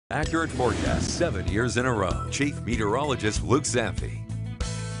Accurate forecast 7 years in a row. Chief Meteorologist Luke Zampi.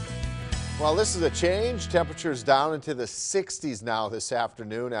 Well, this is a change. Temperatures down into the 60s now this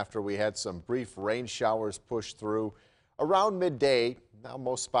afternoon after we had some brief rain showers push through around midday. Now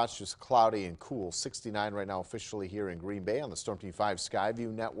most spots just cloudy and cool. 69 right now officially here in Green Bay on the Storm Team 5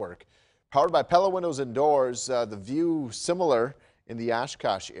 Skyview Network. Powered by Pella Windows and Doors, the view similar in the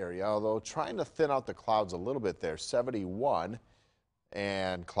Oshkosh area, although trying to thin out the clouds a little bit there. 71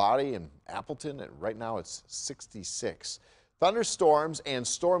 and cloudy in Appleton, and right now it's 66. Thunderstorms and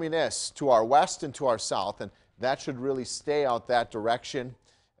storminess to our west and to our south, and that should really stay out that direction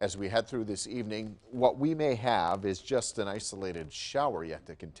as we head through this evening. What we may have is just an isolated shower yet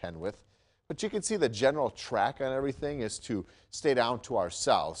to contend with, but you can see the general track on everything is to stay down to our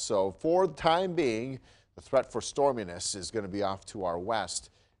south. So for the time being, the threat for storminess is going to be off to our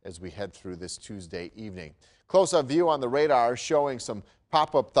west as we head through this Tuesday evening. Close-up view on the radar showing some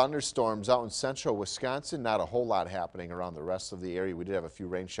pop-up thunderstorms out in central Wisconsin. Not a whole lot happening around the rest of the area. We did have a few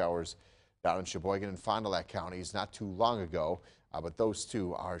rain showers down in Sheboygan and Fond du Lac counties not too long ago, but those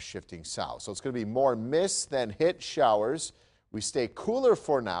two are shifting south. So it's going to be more miss than hit showers. We stay cooler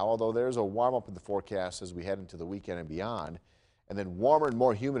for now, although there's a warm-up in the forecast as we head into the weekend and beyond, and then warmer and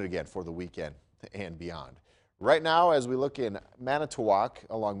more humid again for the weekend and beyond. Right now, as we look in Manitowoc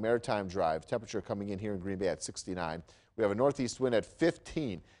along Maritime Drive, temperature coming in here in Green Bay at 69. We have a northeast wind at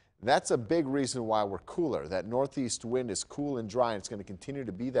 15. That's a big reason why we're cooler. That northeast wind is cool and dry, and it's going to continue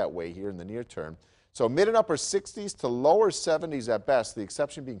to be that way here in the near term. So mid and upper 60s to lower 70s at best, the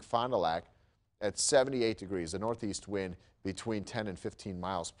exception being Fond du Lac at 78 degrees. A northeast wind between 10 and 15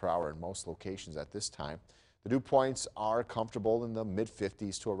 miles per hour in most locations at this time. The dew points are comfortable in the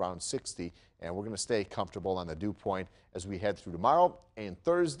mid-50s to around 60, and we're going to stay comfortable on the dew point as we head through tomorrow and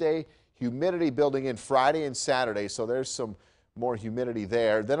Thursday. Humidity building in Friday and Saturday, so there's some more humidity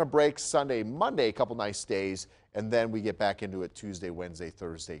there. Then a break Sunday, Monday, a couple nice days, and then we get back into it Tuesday, Wednesday,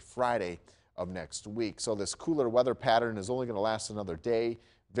 Thursday, Friday of next week. So this cooler weather pattern is only going to last another day.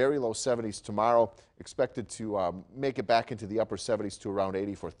 Very low 70s tomorrow, expected to make it back into the upper 70s to around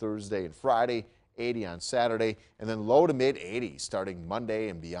 80 for Thursday and Friday. 80 on Saturday, and then low to mid 80s starting Monday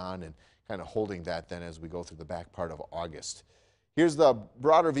and beyond, and kind of holding that then as we go through the back part of August. Here's the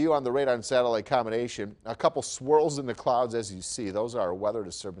broader view on the radar and satellite combination. A couple swirls in the clouds as you see. Those are weather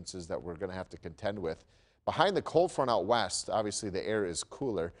disturbances that we're going to have to contend with. Behind the cold front out west, obviously the air is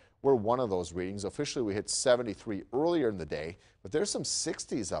cooler. We're one of those readings. Officially we hit 73 earlier in the day, but there's some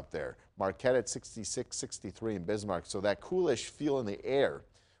 60s up there. Marquette at 66, 63 in Bismarck, so that coolish feel in the air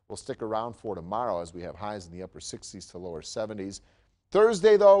will stick around for tomorrow as we have highs in the upper 60s to lower 70s.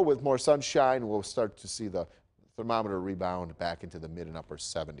 Thursday, though, with more sunshine, we'll start to see the thermometer rebound back into the mid and upper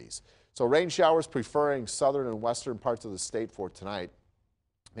 70s. So rain showers preferring southern and western parts of the state for tonight.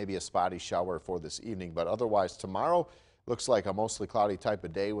 Maybe a spotty shower for this evening, but otherwise tomorrow looks like a mostly cloudy type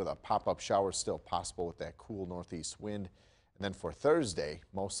of day with a pop-up shower still possible with that cool northeast wind. And then for Thursday,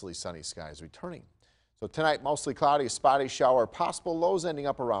 mostly sunny skies returning. So tonight, mostly cloudy, spotty shower possible, lows ending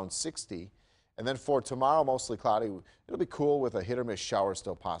up around 60. And then for tomorrow, mostly cloudy. It'll be cool with a hit or miss shower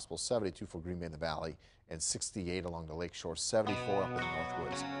still possible. 72 for Green Bay in the Valley and 68 along the lakeshore, 74 up in the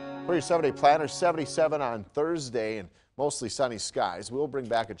Northwoods. For your 7-day planner, 77 on Thursday and mostly sunny skies. We'll bring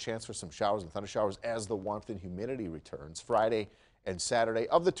back a chance for some showers and thunder showers as the warmth and humidity returns. Friday and Saturday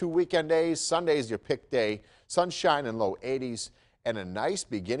of the 2 weekend days. Sunday is your pick day. Sunshine and low 80s. And a nice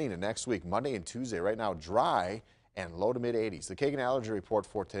beginning to next week, Monday and Tuesday. Right now, dry and low to mid 80s. The Kagan Allergy Report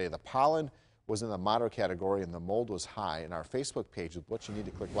for today. The pollen was in the moderate category and the mold was high. And our Facebook page is what you need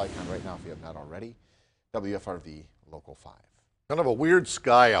to click like on right now if you have not already. WFRV Local 5. Kind of a weird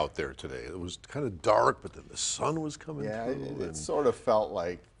sky out there today. It was kind of dark, but then the sun was coming through. It sort of felt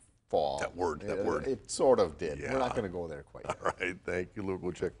like fall. That word. It sort of did. Yeah. We're not going to go there quite yet. All right, thank you, Luke.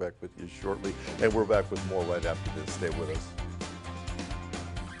 We'll check back with you shortly. And we're back with more right after this. Stay with us.